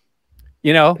team?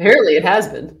 Apparently it has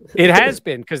been. It has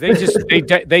been, because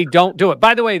they don't do it.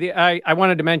 By the way, I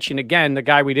wanted to mention again, the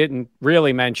guy we didn't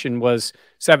really mention was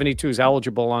 72's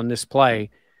eligible on this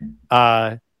play.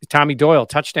 Tommy Doyle,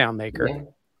 touchdown maker.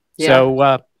 Yeah.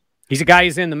 So he's a guy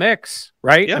who's in the mix,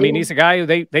 right? Yeah. I mean, he's a guy who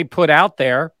they put out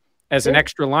there as an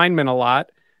extra lineman a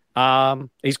lot.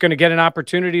 He's going to get an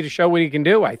opportunity to show what he can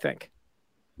do, I think.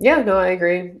 Yeah, no, I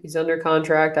agree. He's under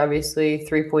contract, obviously,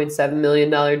 $3.7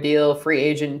 million deal, free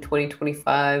agent in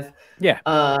 2025. Yeah.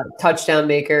 Touchdown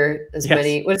maker, as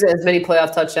many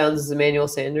playoff touchdowns as Emmanuel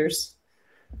Sanders.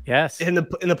 Yes. In the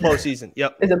postseason.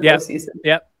 Yep. In the postseason.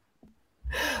 Yep.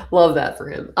 Love that for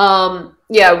him.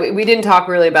 We didn't talk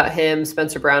really about him.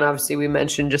 Spencer Brown, obviously, we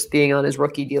mentioned just being on his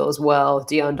rookie deal as well.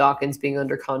 Deion Dawkins being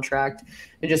under contract,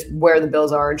 and just where the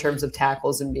Bills are in terms of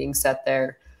tackles and being set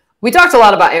there. We talked a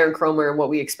lot about Aaron Kromer and what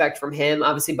we expect from him.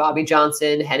 Obviously, Bobby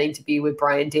Johnson heading to be with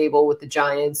Brian Dable with the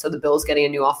Giants. So the Bills getting a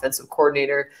new offensive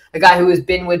coordinator, a guy who has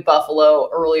been with Buffalo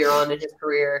earlier on in his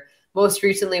career, most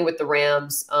recently with the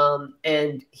Rams.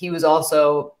 And he was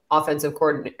also offensive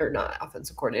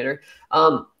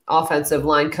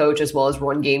line coach as well as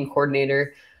run game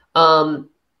coordinator.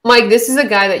 Mike, this is a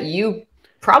guy that you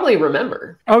probably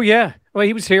remember. Oh, yeah. Well,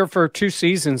 he was here for 2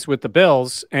 seasons with the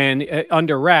Bills and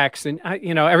under Rex. And,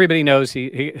 everybody knows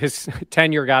his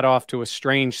tenure got off to a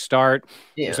strange start.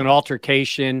 Yeah. It was an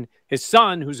altercation. His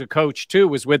son, who's a coach too,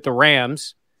 was with the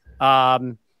Rams,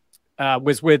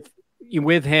 was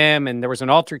with him. And there was an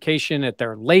altercation at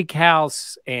their lake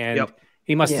house. And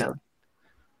he must have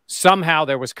somehow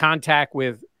there was contact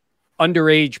with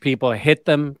underage people, hit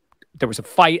them. There was a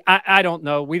fight. I don't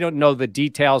know. We don't know the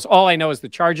details. All I know is the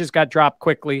charges got dropped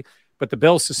quickly, but the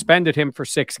Bills suspended him for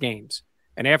 6 games.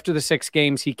 And after the 6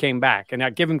 games, he came back. And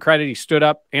I give him credit. He stood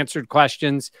up, answered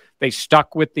questions. They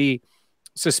stuck with the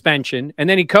suspension. And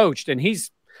then he coached. And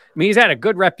he's had a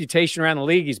good reputation around the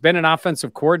league. He's been an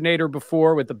offensive coordinator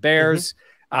before with the Bears.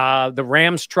 Mm-hmm. The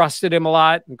Rams trusted him a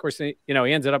lot. And of course, he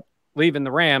ended up leaving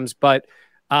the Rams. But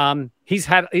he's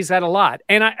had a lot.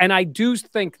 And I do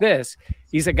think this.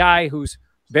 He's a guy who's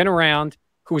been around,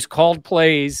 who's called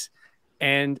plays.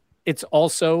 And it's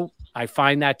also, I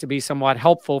find that to be somewhat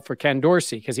helpful for Ken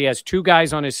Dorsey, because he has 2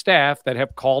 guys on his staff that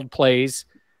have called plays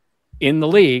in the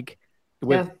league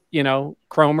with,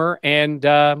 Kromer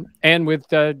and with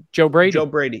Joe Brady. Joe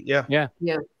Brady. Yeah.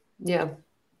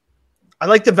 I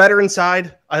like the veteran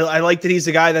side. I like that he's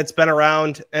a guy that's been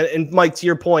around. And Mike, to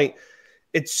your point,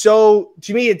 it's so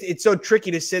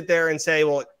tricky to sit there and say,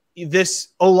 well, this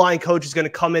O-line coach is going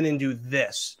to come in and do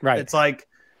this. Right. It's like,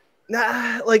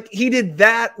 like he did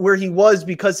that where he was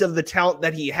because of the talent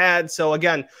that he had. So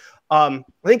again, I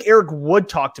think Eric Wood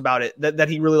talked about it, that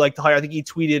he really liked the hire. I think he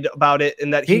tweeted about it,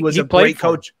 and that he was a great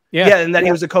coach. And that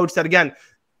he was a coach that, again,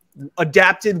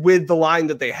 adapted with the line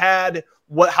that they had,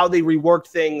 how they reworked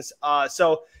things.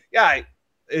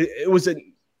 It was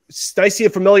nice to see a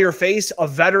familiar face, a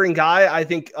veteran guy. I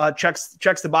think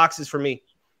checks the boxes for me.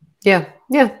 Yeah.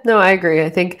 No, I agree. I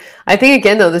think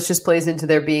again, though, this just plays into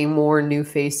there being more new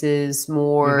faces,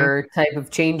 more type of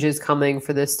changes coming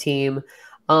for this team.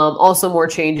 Also more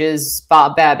changes.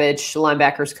 Bob Babich,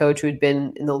 linebackers coach who had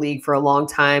been in the league for a long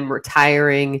time,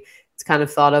 retiring. It's kind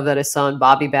of thought of that his son,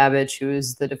 Bobby Babich, who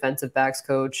is the defensive backs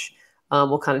coach,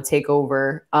 will kind of take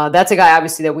over. That's a guy,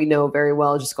 obviously, that we know very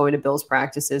well, just going to Bills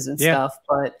practices and stuff.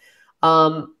 But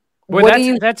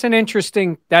that's an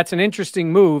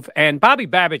interesting move. And Bobby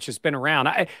Babich has been around.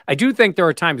 I do think there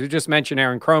are times, we just mentioned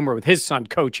Aaron Kromer with his son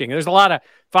coaching. There's a lot of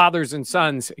fathers and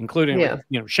sons, including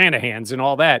Shanahan's and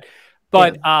all that.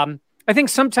 But I think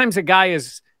sometimes a guy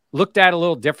is looked at a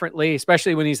little differently,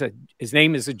 especially when his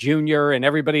name is a junior and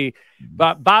everybody.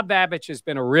 But Bob Babich has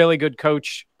been a really good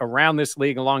coach around this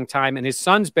league a long time, and his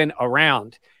son's been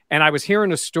around. And I was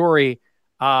hearing a story.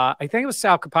 I think it was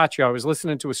Sal Capaccio. I was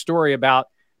listening to a story about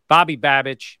Bobby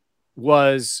Babich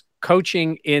was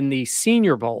coaching in the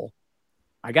Senior Bowl.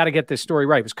 I got to get this story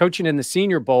right. He was coaching in the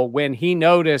Senior Bowl when he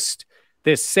noticed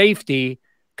this safety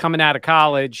coming out of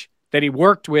college that he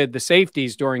worked with the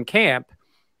safeties during camp.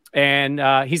 And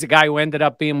he's a guy who ended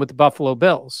up being with the Buffalo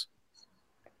Bills,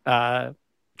 Jordan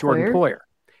Poyer.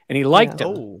 and he liked him.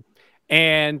 Oh.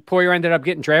 And Poyer ended up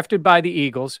getting drafted by the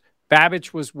Eagles.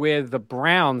 Babich was with the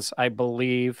Browns, I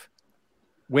believe,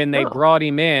 when they brought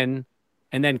him in,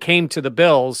 and then came to the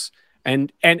Bills.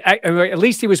 And at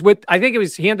least he was with, I think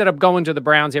he ended up going to the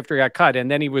Browns after he got cut.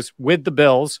 And then he was with the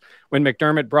Bills when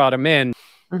McDermott brought him in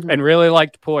and really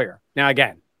liked Poyer. Now,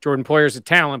 again, Jordan Poyer's a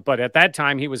talent, but at that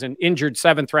time he was an injured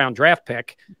 7th round draft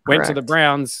pick, went to the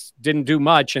Browns, didn't do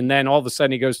much. And then all of a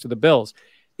sudden he goes to the Bills.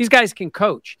 These guys can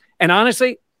coach. And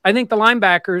honestly, I think the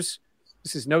linebackers,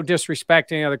 this is no disrespect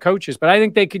to any other coaches, but I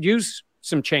think they could use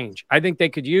some change. I think they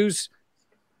could use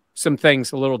some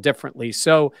things a little differently.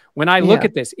 So when I look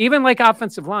at this, even like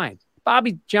offensive line,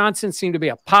 Bobby Johnson seemed to be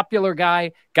a popular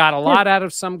guy, got a lot out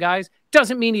of some guys.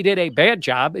 Doesn't mean he did a bad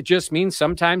job. It just means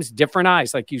sometimes different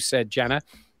eyes, like you said, Jenna,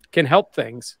 can help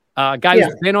things. Guy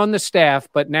who's been on the staff,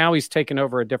 but now he's taken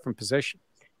over a different position.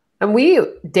 And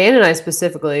Dan and I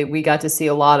specifically, we got to see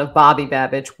a lot of Bobby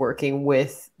Babich working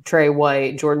with Trey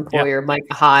White, Jordan Poyer, Mike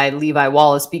Hyde, Levi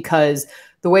Wallace, because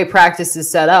the way practice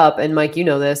is set up, and Mike, you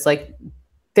know this, like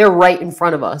they're right in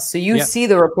front of us. So you see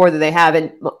the rapport that they have.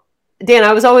 And Dan,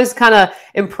 I was always kind of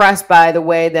impressed by the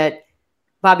way that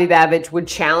Bobby Babich would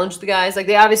challenge the guys. Like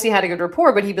they obviously had a good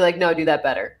rapport, but he'd be like, no, do that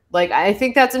better. Like, I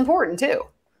think that's important too.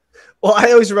 Well,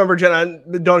 I always remember, Jen, I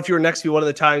don't know if you were next to me one of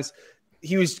the times,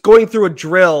 he was going through a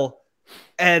drill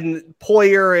and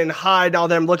Poyer and Hyde, all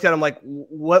them looked at him like,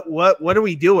 what are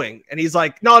we doing? And he's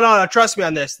like, no, trust me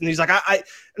on this. And he's like,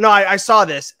 I saw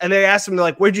this. And they asked him,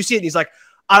 like, where'd you see it? And he's like,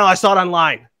 I don't know, I saw it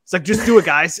online. It's like, just do it,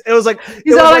 guys. It was like,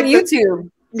 he's all on YouTube.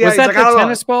 Was that the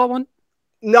tennis ball one?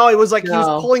 No, it was like he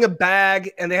was pulling a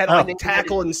bag and they had like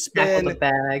tackle and spin. The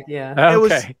bag, yeah.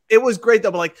 It was great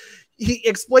though, but like he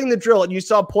explained the drill and you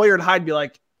saw Poyer and Hyde be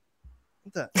like,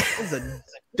 What was the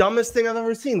dumbest thing I've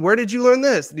ever seen. Where did you learn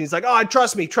this? And he's like, oh,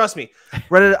 trust me.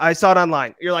 Read it. I saw it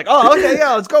online. You're like, oh, okay,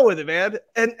 yeah, let's go with it, man.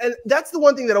 And that's the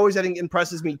one thing that always I think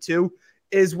impresses me too,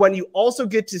 is when you also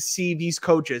get to see these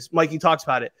coaches. Mikey talks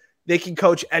about it. They can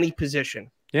coach any position.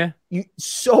 Yeah.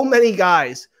 So many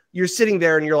guys, you're sitting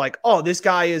there and you're like, oh, this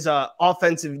guy is a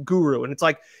offensive guru. And it's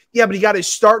like, yeah, but he got to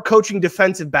start coaching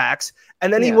defensive backs.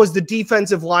 And then he was the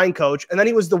defensive line coach. And then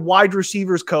he was the wide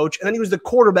receivers coach. And then he was the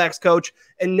quarterbacks coach.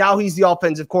 And now he's the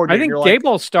offensive coordinator. I think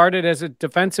Gable started as a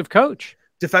defensive coach.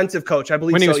 Defensive coach, I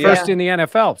believe. When he was first in the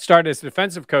NFL, started as a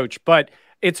defensive coach. But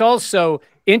it's also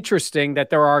interesting that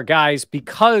there are guys,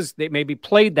 because they maybe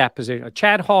played that position.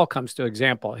 Chad Hall comes to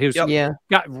example. He was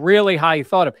got really high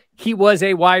thought of. He was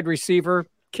a wide receiver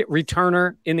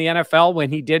returner in the NFL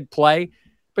when he did play.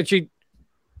 But if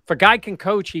a guy can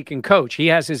coach, he can coach. He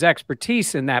has his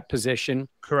expertise in that position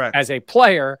as a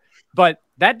player, but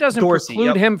that doesn't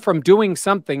preclude him from doing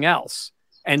something else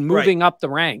and moving up the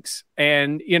ranks.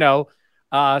 And,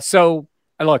 so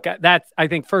look, that's, I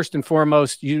think first and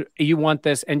foremost, you want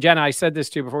this. And Jenna, I said this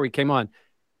to you before we came on.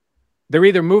 They're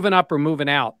either moving up or moving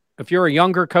out. If you're a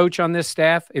younger coach on this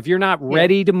staff, if you're not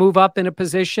ready to move up in a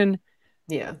position,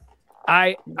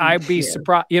 I'd be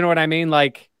surprised. You know what I mean?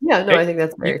 Like, I think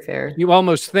that's very fair. You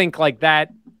almost think like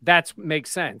that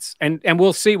makes sense. And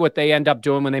we'll see what they end up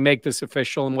doing when they make this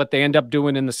official and what they end up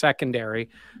doing in the secondary.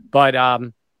 But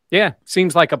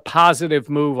seems like a positive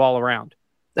move all around.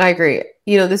 I agree.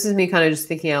 This is me kind of just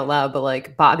thinking out loud, but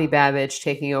like Bobby Babich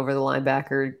taking over the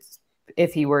linebackers,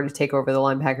 if he were to take over the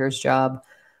linebacker's job,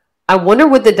 I wonder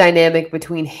what the dynamic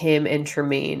between him and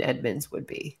Tremaine Edmunds would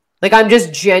be. Like, I'm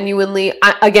just genuinely,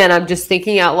 I'm just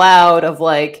thinking out loud of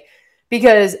like,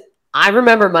 because I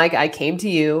remember, Mike, I came to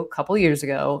you a couple years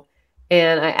ago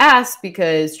and I asked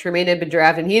because Tremaine had been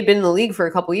drafted and he had been in the league for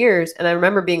a couple years. And I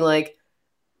remember being like,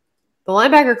 the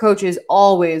linebacker coach is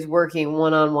always working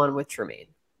one-on-one with Tremaine,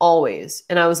 always.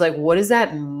 And I was like, what does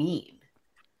that mean?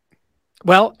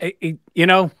 Well,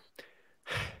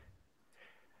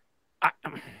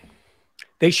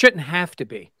 they shouldn't have to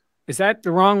be. Is that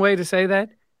the wrong way to say that?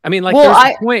 I mean, like, there's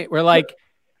a point where, like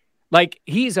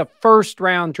he's a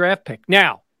first-round draft pick.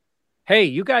 Now, hey,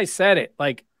 you guys said it.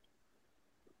 Like,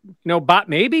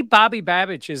 maybe Bobby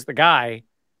Babich is the guy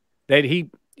that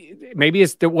maybe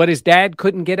it's what his dad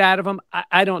couldn't get out of him.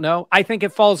 I don't know. I think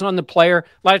it falls on the player.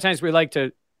 A lot of times we like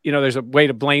to, there's a way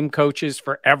to blame coaches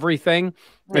for everything.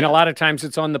 Yeah. And a lot of times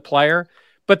it's on the player.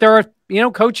 But there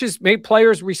are, coaches make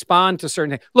players respond to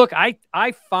certain things. Look,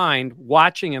 I find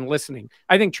watching and listening,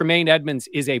 I think Tremaine Edmunds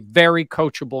is a very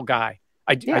coachable guy.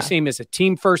 I see him as a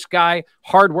team first guy,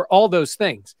 hard work, all those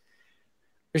things.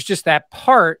 There's just that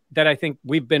part that I think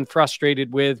we've been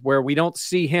frustrated with where we don't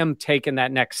see him taking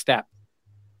that next step.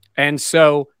 And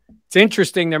so it's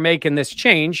interesting they're making this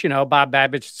change. Bob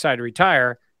Babich decided to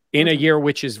retire in a year,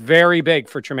 which is very big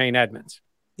for Tremaine Edmunds,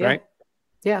 right?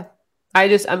 Yeah.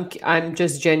 I'm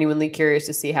just genuinely curious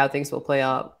to see how things will play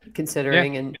out,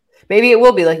 considering, and maybe it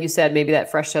will be like you said, maybe that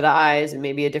fresh set of eyes, and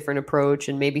maybe a different approach,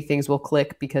 and maybe things will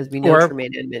click because we know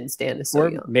Tremaine Edmonds and Stan is so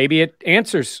young. Maybe it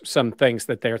answers some things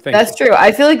that they're thinking. That's true.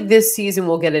 I feel like this season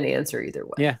we'll get an answer either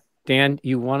way. Yeah, Dan,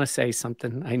 you want to say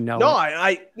something? I know.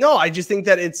 No, I just think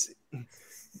that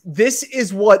this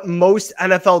is what most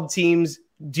NFL teams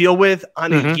deal with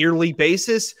on a yearly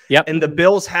basis. Yep. And the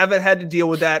Bills haven't had to deal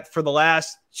with that for the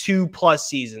last 2+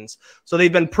 seasons. So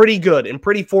they've been pretty good and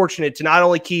pretty fortunate to not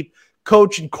only keep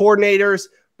coach and coordinators,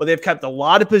 but they've kept a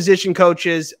lot of position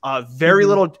coaches. Very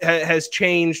little has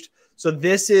changed. So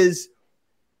this is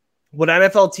what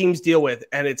NFL teams deal with,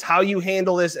 and it's how you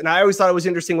handle this. And I always thought it was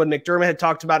interesting when McDermott had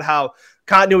talked about how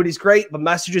continuity is great, but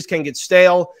messages can get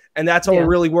stale. And that's how we're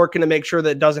really working to make sure that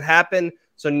it doesn't happen.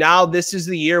 So now this is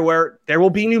the year where there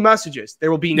will be new messages. There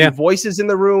will be new voices in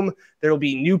the room. There will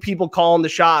be new people calling the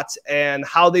shots, and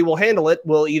how they will handle it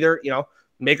will either,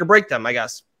 make or break them, I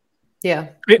guess. Yeah.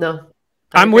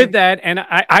 I'm with that. And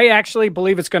I actually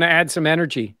believe it's going to add some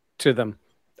energy to them.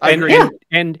 I agree.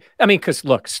 And I mean, because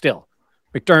look, still,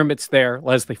 McDermott's there,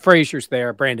 Leslie Frazier's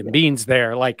there, Brandon Beane's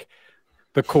there, like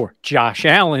the core. Josh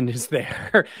Allen is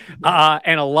there,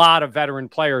 and a lot of veteran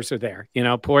players are there.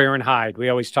 Poyer and Hyde. We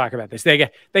always talk about this.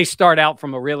 They start out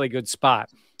from a really good spot,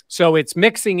 so it's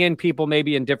mixing in people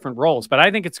maybe in different roles. But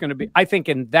I think it's going to be. I think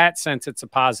in that sense, it's a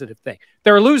positive thing.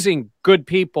 They're losing good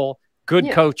people, good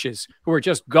coaches who are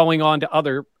just going on to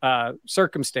other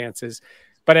circumstances,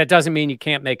 but it doesn't mean you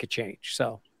can't make a change.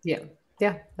 So yeah,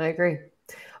 I agree.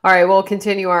 All right, we'll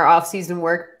continue our off-season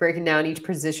work, breaking down each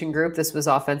position group. This was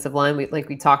offensive line, like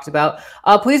we talked about.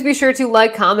 Please be sure to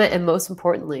like, comment, and most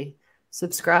importantly,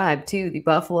 subscribe to the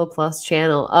Buffalo Plus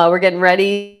channel. We're getting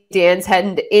ready. Dan's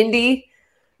heading to Indy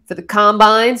for the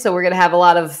Combine, so we're going to have a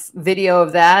lot of video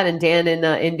of that. And Dan in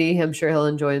Indy, I'm sure he'll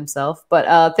enjoy himself.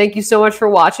 But thank you so much for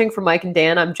watching. For Mike and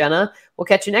Dan, I'm Jenna. We'll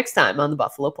catch you next time on the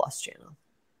Buffalo Plus channel.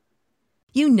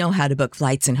 You know how to book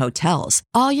flights and hotels.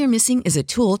 All you're missing is a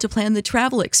tool to plan the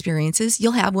travel experiences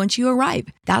you'll have once you arrive.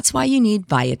 That's why you need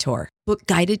Viator. Book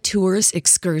guided tours,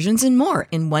 excursions, and more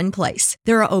in one place.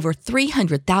 There are over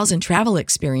 300,000 travel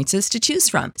experiences to choose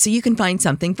from, so you can find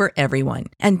something for everyone.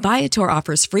 And Viator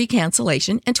offers free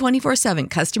cancellation and 24/7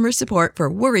 customer support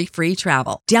for worry-free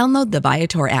travel. Download the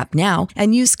Viator app now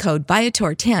and use code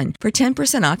Viator10 for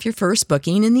 10% off your first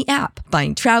booking in the app.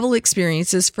 Find travel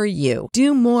experiences for you.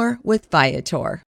 Do more with Viator.